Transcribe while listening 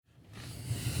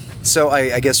So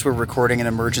I guess we're recording an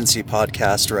emergency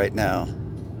podcast right now.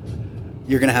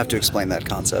 You're going to have to explain that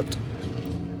concept.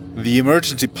 The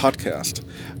emergency podcast.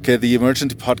 Okay, the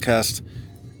emergency podcast.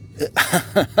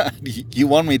 You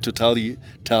want me to tell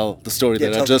the story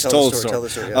that I just told? Tell the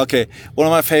story. Yeah. Okay, one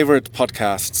of my favorite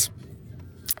podcasts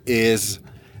is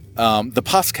the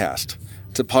Podcast.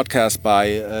 It's a podcast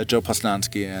by Joe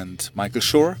Posnanski and Michael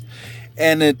Schur,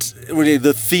 and it really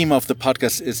the theme of the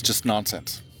podcast is just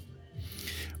nonsense.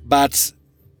 But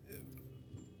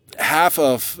half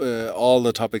of all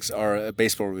the topics are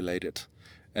baseball related,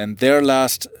 and their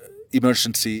last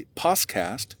emergency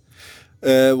podcast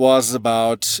was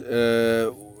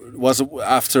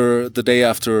after the day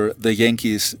after the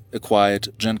Yankees acquired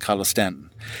Giancarlo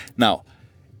Stanton. Now,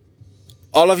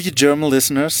 all of you German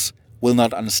listeners will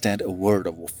not understand a word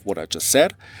of what I just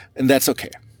said, and that's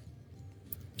okay.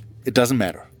 It doesn't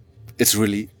matter. It's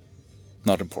really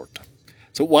not important.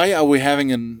 So why are we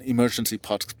having an emergency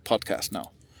podcast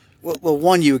now? Well,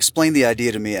 one, you explained the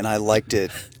idea to me, and I liked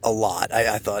it a lot.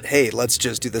 I thought, hey, let's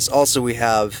just do this. Also, we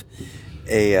have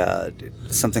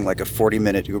something like a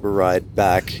 40-minute Uber ride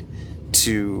back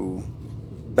to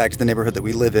the neighborhood that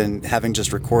we live in, having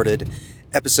just recorded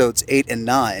episodes 8 and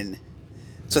 9.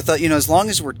 So I thought, as long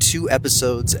as we're 2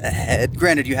 episodes ahead,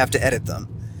 granted, you have to edit them,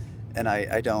 and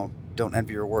I don't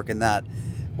envy your work in that.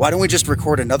 Why don't we just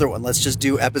record another one? Let's just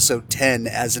do episode 10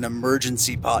 as an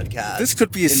emergency podcast. This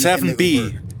could be a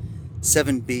 7B.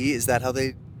 7B? Is that how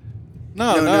they...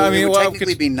 No, I mean, it would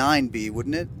technically be 9B,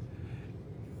 wouldn't it?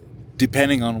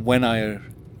 Depending on when I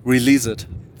release it.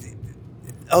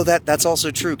 Oh, that's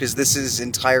also true, because this is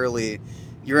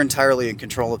you're entirely in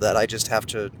control of that. I just have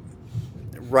to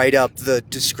write up the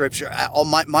description.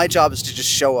 My job is to just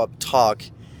show up, talk,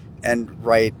 and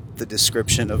write the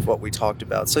description of what we talked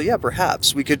about. So yeah,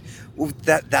 perhaps we could.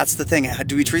 That's the thing.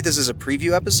 Do we treat this as a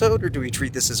preview episode, or do we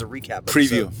treat this as a recap episode?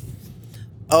 Preview.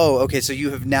 Oh, okay. So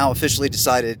you have now officially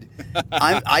decided.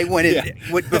 I went in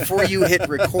before you hit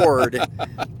record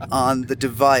on the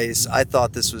device. I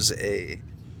thought this was a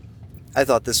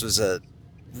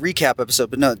recap episode,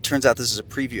 but no. It turns out this is a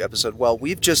preview episode. Well,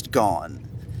 we've just gone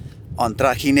on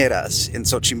Trajineras in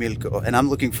Xochimilco, and I'm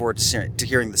looking forward to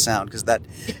hearing the sound, because that,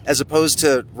 as opposed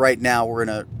to right now, we're in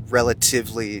a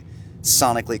relatively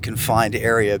sonically confined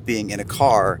area, being in a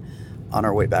car on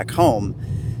our way back home.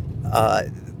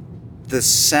 The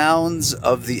sounds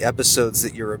of the episodes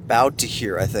that you're about to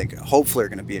hear, I think, hopefully are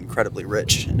going to be incredibly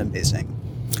rich and amazing.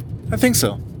 I think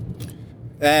so.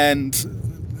 And,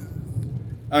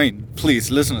 I mean, please,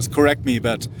 listeners, correct me,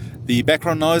 but the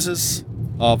background noises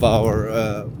of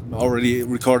our already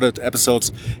recorded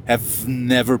episodes have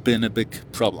never been a big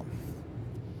problem.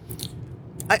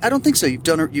 I don't think so. You've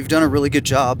done a really good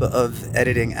job of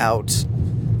editing out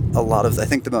a lot of, I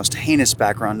think, the most heinous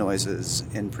background noises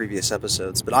in previous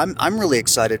episodes. But I'm really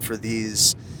excited for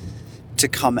these to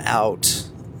come out.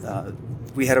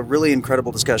 We had a really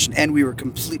incredible discussion, and we were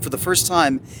for the first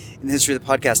time in the history of the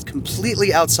podcast,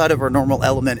 completely outside of our normal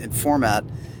element and format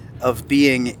of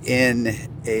being in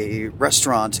a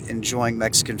restaurant enjoying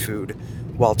Mexican food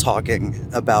while talking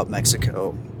about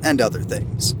Mexico and other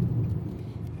things.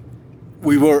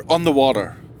 We were on the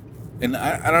water, and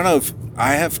I don't know if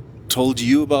I have told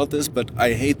you about this, but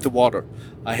I hate the water.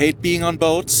 I hate being on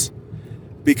boats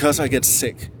because I get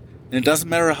sick. And it doesn't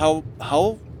matter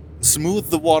how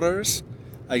smooth the water is,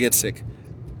 I get sick.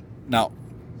 Now,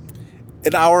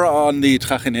 an hour on the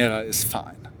Trajinera is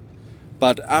fine.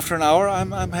 But after an hour,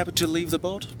 I'm happy to leave the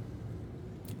boat.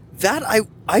 That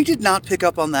I did not pick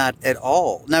up on that at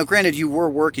all. Now, granted, you were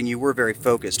working, you were very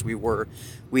focused.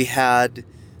 We had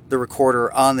the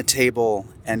recorder on the table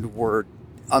and were,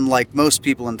 unlike most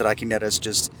people in Trajineras,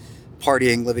 just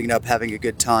partying, living it up, having a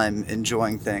good time,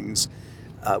 enjoying things.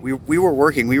 We were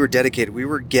working, we were dedicated, we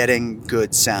were getting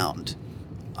good sound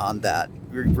on that.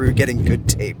 We were getting good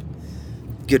tape.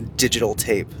 Good digital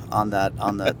tape on the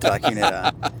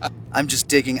Trajinera.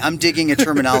 I'm digging a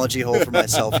terminology hole for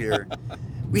myself here.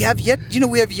 We have yet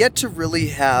to really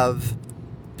have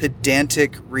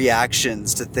pedantic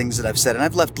reactions to things that I've said, and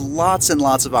I've left lots and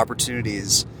lots of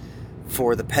opportunities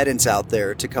for the pedants out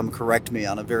there to come correct me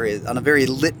on a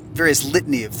various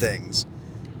litany of things.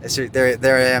 So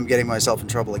there I am, getting myself in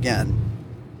trouble again.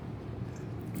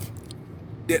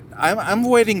 I'm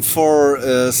waiting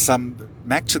for some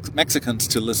Mexicans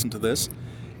to listen to this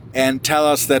and tell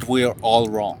us that we are all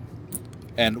wrong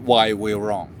and why we're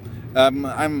wrong.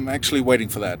 I'm actually waiting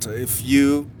for that. If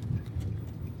you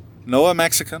know a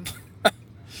Mexican,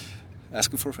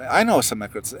 asking for... I know some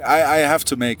Mexicans. I have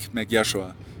to make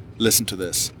Yeshua listen to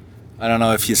this. I don't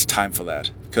know if he has time for that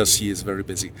because he is very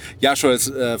busy. Joshua is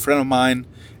a friend of mine,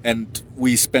 and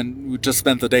we just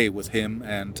spent the day with him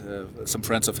and some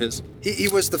friends of his. He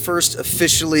was the first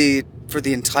officially, for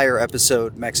the entire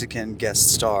episode, Mexican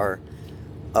guest star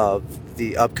of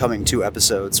the upcoming 2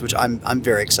 episodes, which I'm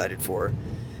very excited for.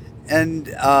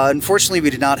 And unfortunately,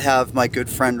 we did not have my good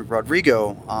friend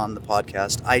Rodrigo on the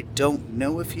podcast. I don't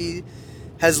know if he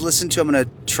has listened to. I'm going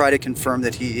to try to confirm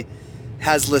that he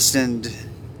has listened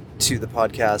to the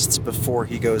podcasts before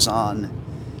he goes on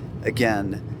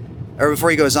again, or before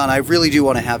he goes on. I really do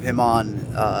want to have him on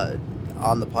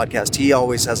the podcast. He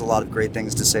always has a lot of great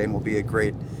things to say, and will be a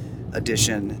great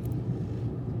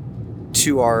addition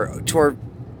to our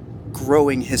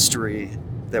growing history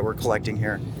that we're collecting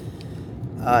here.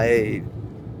 I'm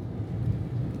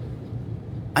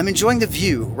enjoying the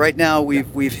view right now.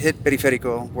 We've hit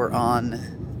Periférico. We're on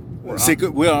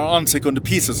Segundo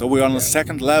Piso, so we're on the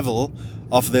second level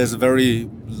of this very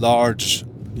large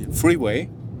freeway.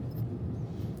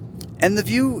 And the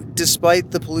view,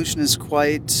 despite the pollution, is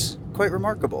quite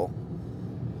remarkable.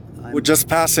 We're just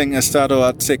passing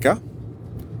Estadio Azteca,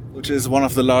 which is one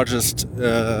of the largest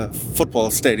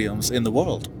football stadiums in the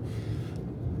world.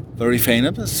 Very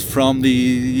famous from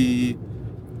the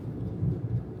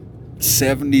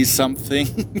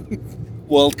 70-something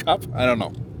World Cup. I don't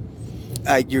know.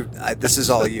 This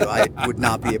is all you. I would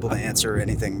not be able to answer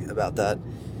anything about that.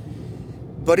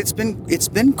 But it's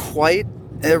been quite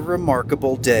a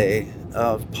remarkable day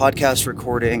of podcast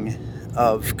recording,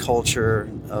 of culture,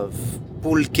 of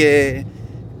pulque,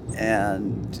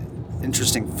 and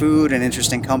interesting food and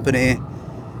interesting company,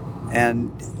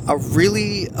 and a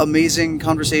really amazing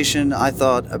conversation, I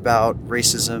thought, about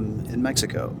racism in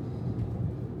Mexico.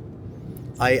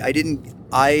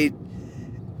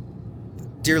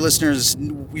 Dear listeners,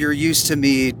 you're used to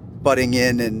me butting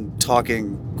in and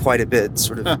talking quite a bit,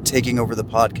 sort of taking over the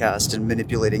podcast and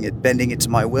manipulating it, bending it to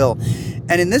my will.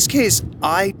 And in this case,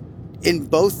 in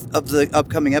both of the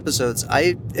upcoming episodes,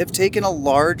 I have taken a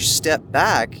large step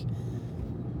back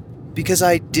because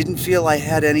I didn't feel I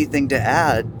had anything to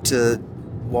add to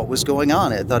what was going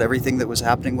on. I thought everything that was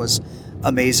happening was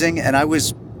amazing, and I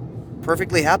was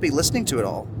perfectly happy listening to it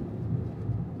all.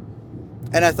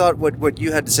 And I thought what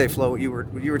you had to say, Flo, what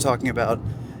you were talking about,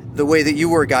 the way that you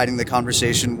were guiding the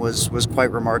conversation was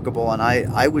quite remarkable, and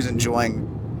I was enjoying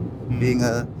being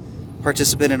a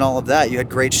participant in all of that. You had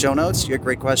great show notes, you had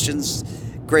great questions,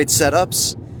 great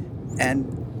setups,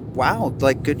 and wow,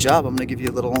 like, good job. I'm going to give you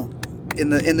a little in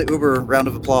the Uber round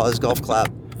of applause, golf clap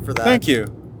for that. Thank you.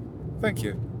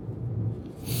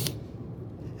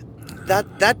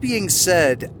 That being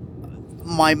said,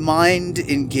 my mind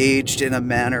engaged in a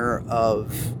manner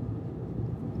of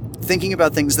thinking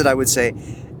about things that I would say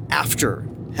after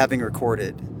having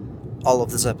recorded all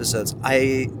of these episodes.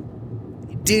 I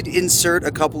did insert a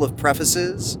couple of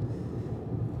prefaces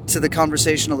to the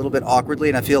conversation a little bit awkwardly,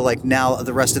 and I feel like now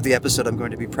the rest of the episode I'm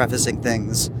going to be prefacing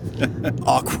things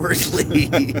awkwardly.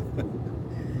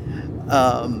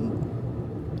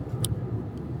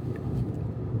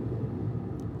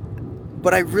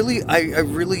 But I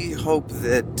really hope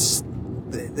that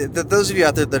those of you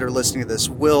out there that are listening to this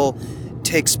will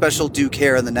take special due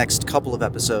care in the next couple of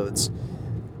episodes.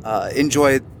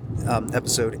 Enjoy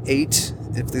episode 8,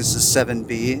 if this is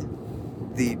 7B.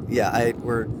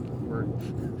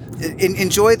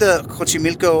 Enjoy the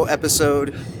Xochimilco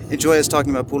episode. Enjoy us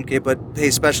talking about pulque, but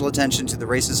pay special attention to the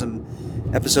racism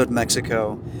episode in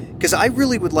Mexico, because I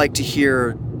really would like to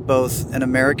hear both an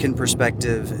American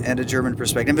perspective and a German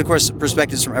perspective, and of course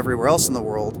perspectives from everywhere else in the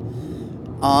world,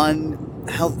 on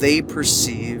how they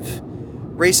perceive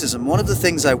racism. One of the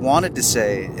things I wanted to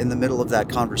say in the middle of that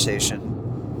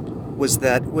conversation was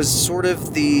sort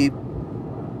of the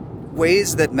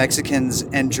ways that Mexicans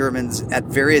and Germans at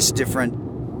various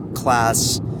different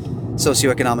class,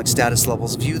 socioeconomic status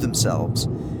levels view themselves.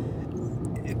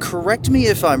 Correct me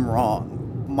if I'm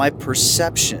wrong. My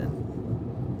perception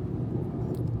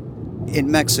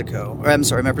in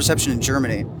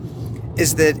Germany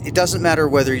is that it doesn't matter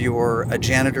whether you're a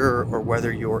janitor or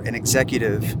whether you're an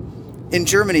executive. In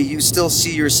Germany, you still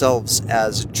see yourselves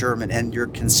as German, and your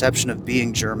conception of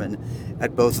being German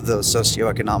at both of those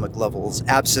socioeconomic levels,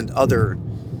 absent other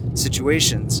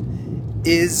situations,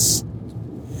 is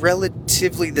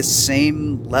relatively the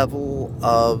same level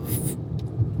of,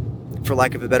 for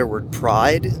lack of a better word,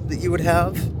 pride that you would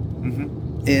have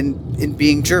in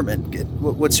being German.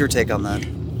 What's your take on that?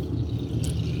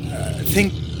 I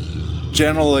think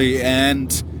generally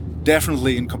and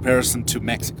definitely in comparison to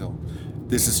Mexico,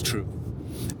 this is true.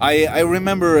 I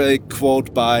remember a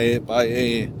quote by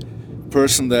a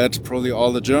person that probably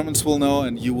all the Germans will know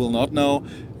and you will not know.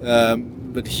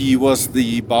 But he was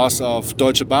the boss of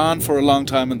Deutsche Bahn for a long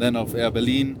time and then of Air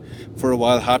Berlin for a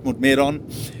while, Hartmut Meron.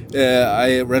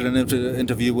 I read an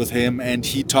interview with him, and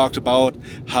he talked about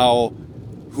how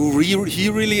he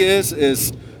really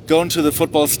is going to the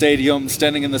football stadium,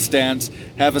 standing in the stands,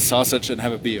 have a sausage and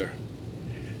have a beer.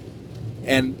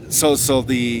 And so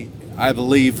I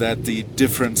believe that the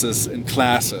differences in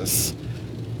classes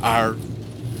are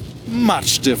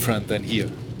much different than here.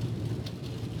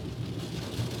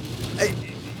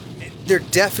 They're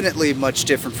definitely much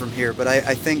different from here, but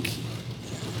I think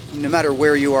no matter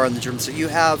where you are in the German state, you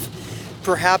have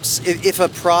perhaps, if a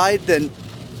pride, then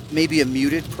maybe a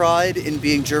muted pride in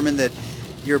being German, that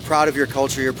you're proud of your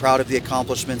culture, you're proud of the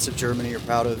accomplishments of Germany, you're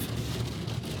proud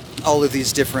of all of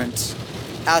these different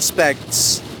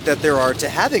aspects that there are to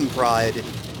having pride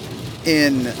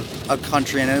in a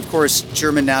country. And of course,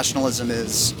 German nationalism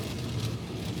is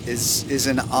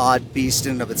an odd beast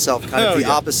in and of itself, kind of the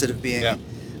opposite of being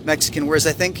Mexican. Whereas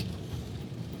I think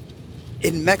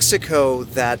in Mexico,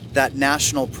 that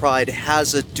national pride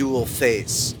has a dual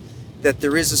face, that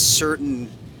there is a certain,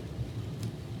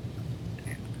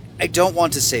 I don't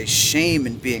want to say shame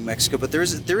in being Mexico, but there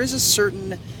is a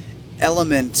certain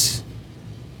element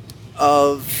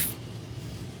of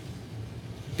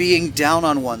being down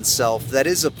on oneself that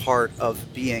is a part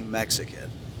of being Mexican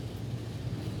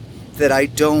that I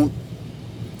don't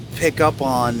pick up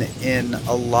on in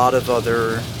a lot of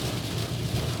other,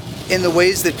 in the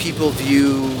ways that people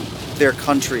view their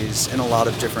countries in a lot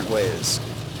of different ways.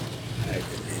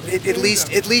 At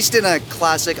least in a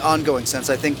classic ongoing sense,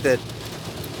 I think that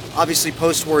obviously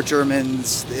post-war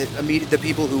Germans, the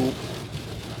people who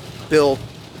built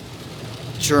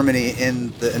Germany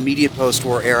in the immediate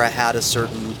post-war era had a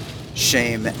certain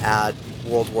shame at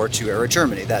World War II era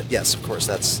Germany. That, yes, of course,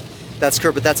 that's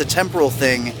correct, but that's a temporal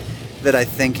thing that I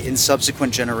think in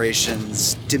subsequent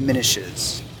generations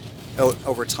diminishes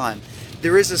over time.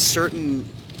 There's a certain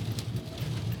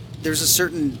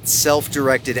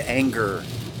self-directed anger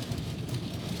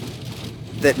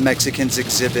that Mexicans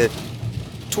exhibit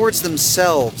towards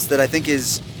themselves that I think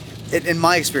is, in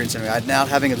my experience anyway, not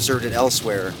having observed it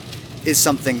elsewhere, is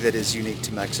something that is unique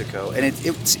to Mexico. And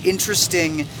it's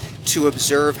interesting to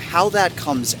observe how that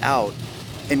comes out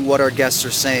in what our guests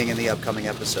are saying in the upcoming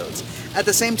episodes. At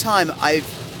the same time,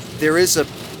 there is a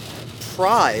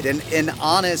pride, an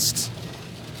honest,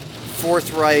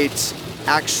 forthright,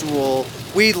 actual,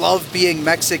 we love being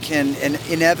Mexican, an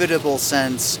inevitable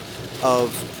sense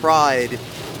of pride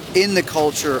in the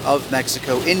culture of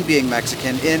Mexico, in being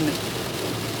Mexican, in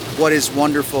what is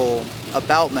wonderful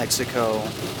about Mexico.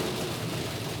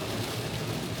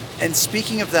 And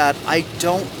speaking of that, I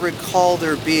don't recall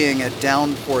there being a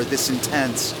downpour this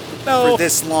intense for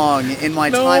this long in my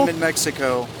time in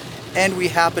Mexico, and we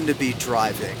happened to be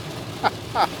driving.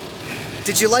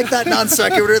 Did you like that non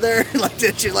sequitur there?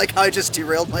 Did you like how I just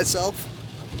derailed myself?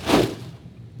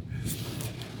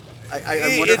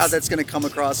 I wonder how that's going to come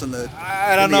across in the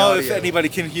I don't know if anybody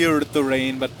can hear the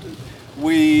rain, but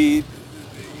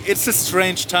it's a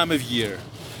strange time of year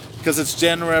because it's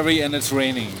January and it's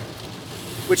raining.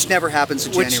 Which never happens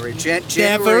in January.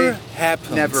 Never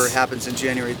happens. Never happens in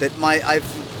January.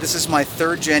 This is my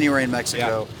third January in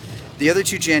Mexico. Yeah. The other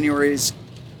two Januaries,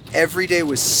 every day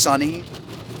was sunny,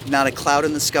 not a cloud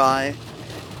in the sky,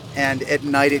 and at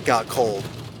night it got cold.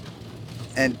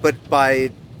 But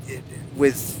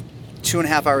with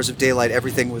 2.5 hours of daylight,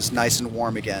 everything was nice and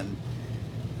warm again.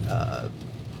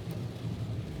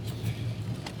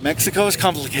 Mexico is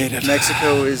complicated.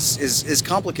 Mexico is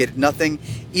complicated. Nothing,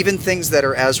 even things that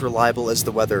are as reliable as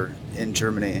the weather in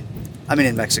Germany. I mean,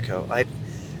 in Mexico. Why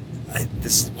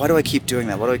do I keep doing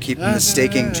that? Why do I keep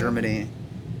mistaking Germany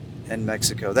and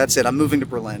Mexico? That's it. I'm moving to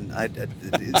Berlin.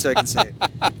 So I can say,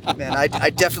 man, I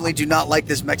definitely do not like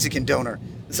this Mexican donor.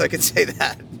 So I can say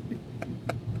that.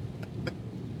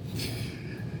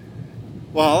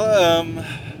 Well,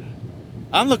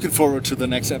 I'm looking forward to the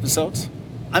next episodes.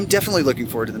 I'm definitely looking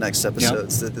forward to the next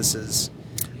episodes. That this is,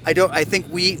 I think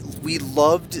we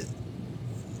loved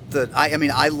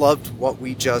I loved what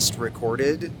we just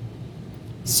recorded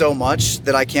so much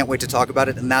that I can't wait to talk about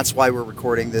it, and that's why we're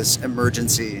recording this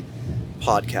emergency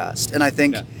podcast. And I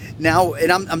think now,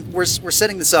 and we're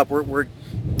setting this up. We're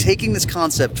taking this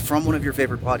concept from one of your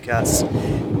favorite podcasts,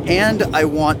 and I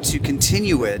want to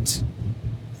continue it,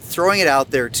 throwing it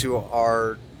out there to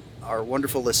our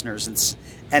wonderful listeners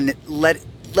and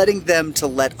letting them to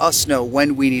let us know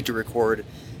when we need to record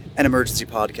an emergency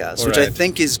podcast, which I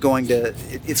think is going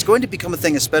to become a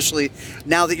thing, especially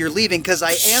now that you're leaving, because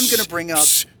I am going to bring up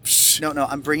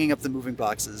I'm bringing up the moving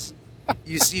boxes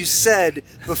You said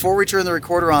before we turned the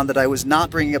recorder on that I was not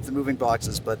bringing up the moving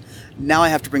boxes, but now I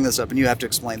have to bring this up, and you have to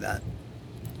explain that.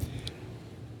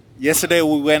 Yesterday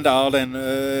we went out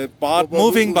and bought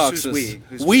moving boxes.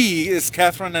 Who's we? We is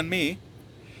Catherine and me,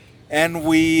 and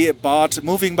we bought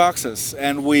moving boxes,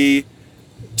 and we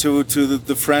to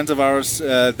the friends of ours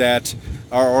that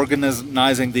are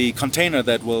organizing the container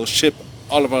that will ship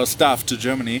all of our stuff to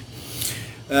Germany.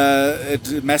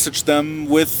 Messaged them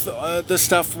with the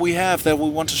stuff we have that we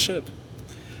want to ship.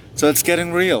 So it's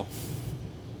getting real.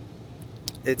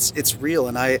 It's real,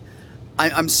 and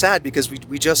I'm sad because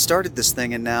we just started this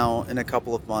thing, and now in a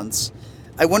couple of months,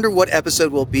 I wonder what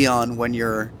episode we'll be on when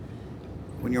you're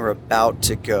about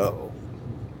to go.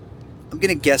 I'm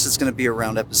gonna guess it's gonna be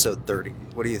around episode 30.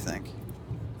 What do you think?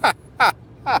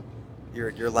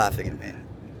 You're laughing at me.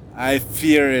 I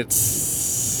fear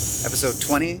it's episode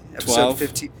 20, episode 12.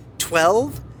 15,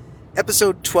 12,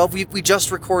 episode 12. We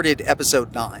just recorded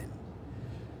episode 9.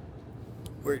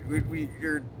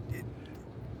 You're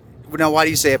now. Why do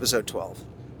you say episode 12?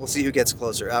 We'll see who gets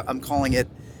closer. I'm calling it.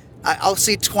 I'll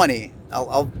say 20.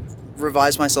 I'll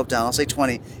revise myself down. I'll say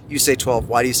 20. You say 12.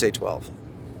 Why do you say 12?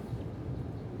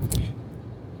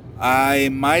 I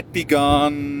might be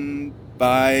gone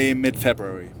by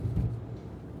mid-February.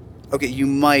 Okay, you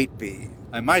might be.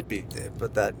 I might be.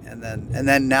 But that, and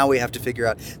then now we have to figure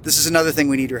out. This is another thing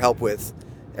we need your help with,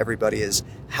 everybody, is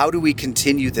how do we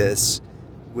continue this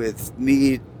with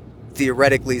me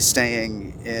theoretically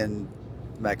staying in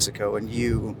Mexico and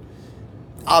you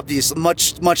obviously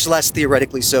much less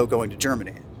theoretically so going to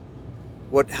Germany.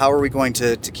 How are we going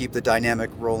to keep the dynamic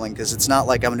rolling? Because it's not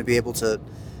like I'm going to be able to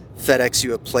FedEx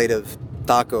you a plate of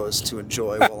tacos to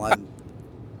enjoy while I'm.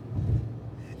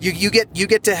 You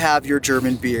get to have your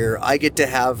German beer. I get to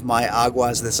have my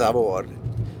aguas de sabor.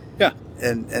 Yeah.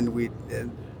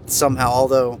 And somehow,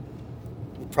 although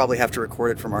we'll probably have to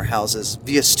record it from our houses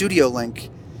via Studio Link,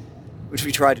 which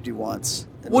we tried to do once.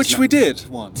 Which we did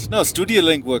once. No, Studio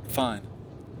Link worked fine.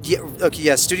 Yeah. Okay.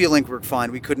 Yeah. Studio Link worked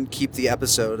fine. We couldn't keep the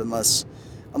episode unless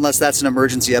that's an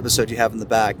emergency episode you have in the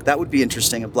back. That would be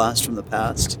interesting. A blast from the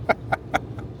past.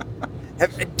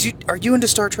 Are you into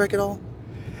Star Trek at all?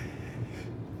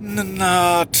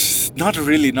 Not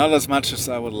really. Not as much as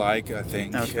I would like, I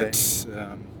think. Okay. It's,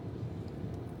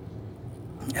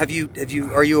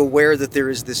 Are you aware that there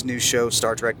is this new show,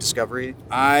 Star Trek Discovery?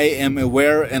 I am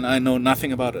aware, and I know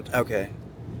nothing about it. Okay.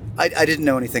 I didn't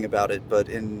know anything about it, but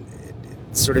in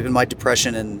my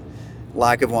depression and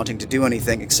lack of wanting to do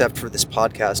anything except for this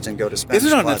podcast and go to Spanish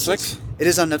classes. Is it on Netflix? It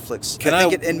is on Netflix. I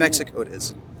think in Mexico it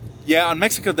is. Yeah, on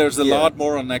Mexico there's a lot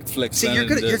more on Netflix. See,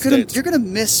 than you're gonna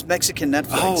miss Mexican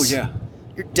Netflix. Oh yeah.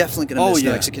 You're definitely gonna miss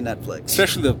Mexican Netflix,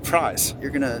 especially the price.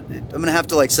 I'm gonna have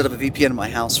to set up a VPN in my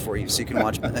house for you so you can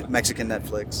watch Mexican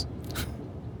Netflix.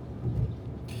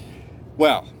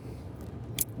 Well,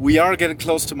 we are getting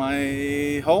close to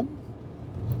my home.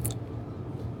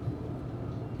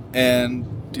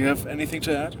 And do you have anything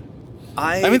to add?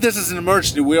 I mean, this is an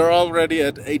emergency. We are already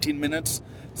at 18 minutes,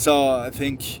 so I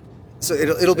think. So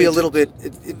it'll be a little bit.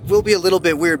 It will be a little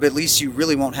bit weird, but at least you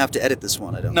really won't have to edit this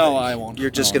one. I don't. No, think. I won't. You're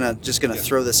just gonna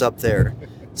throw this up there,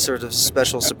 sort of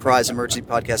special surprise emergency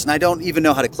podcast. And I don't even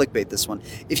know how to clickbait this one.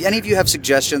 If any of you have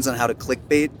suggestions on how to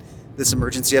clickbait this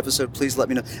emergency episode, please let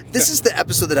me know. This is the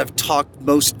episode that I've talked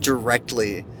most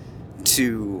directly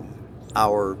to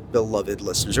our beloved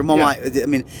listeners. Or I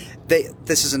mean,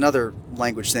 this is another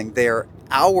language thing. They are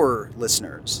our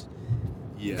listeners.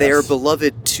 Yes. They are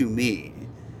beloved to me.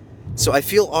 So I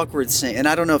feel awkward saying, and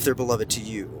I don't know if they're beloved to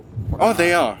you. Oh,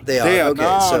 they are. They are. Okay.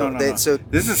 No. So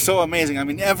this is so amazing. I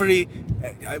mean,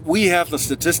 we have the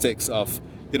statistics of,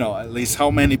 at least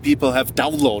how many people have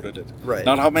downloaded it. Right.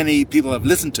 Not how many people have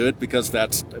listened to it, because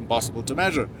that's impossible to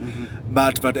measure. Mm-hmm.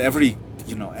 But every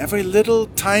little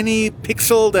tiny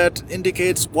pixel that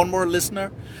indicates one more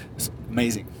listener is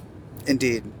amazing.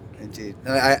 Indeed.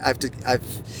 And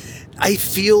I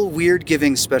feel weird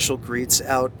giving special greets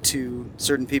out to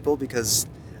certain people because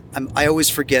I always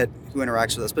forget who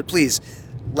interacts with us. But please,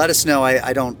 let us know.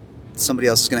 Somebody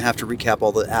else is going to have to recap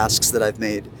all the asks that I've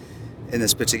made in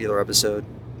this particular episode.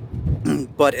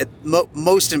 But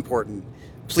most important,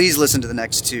 please listen to the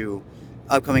next 2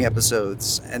 upcoming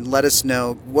episodes and let us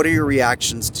know what are your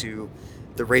reactions to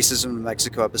the Racism in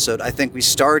Mexico episode. I think we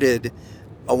started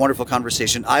a wonderful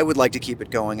conversation. I would like to keep it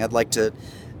going. I'd like to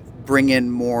bring in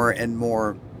more and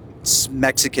more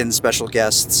Mexican special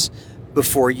guests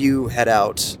before you head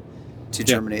out to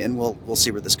Germany, and we'll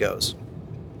see where this goes.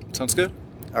 Sounds good.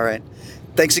 All right.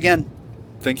 Thanks again.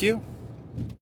 Thank you.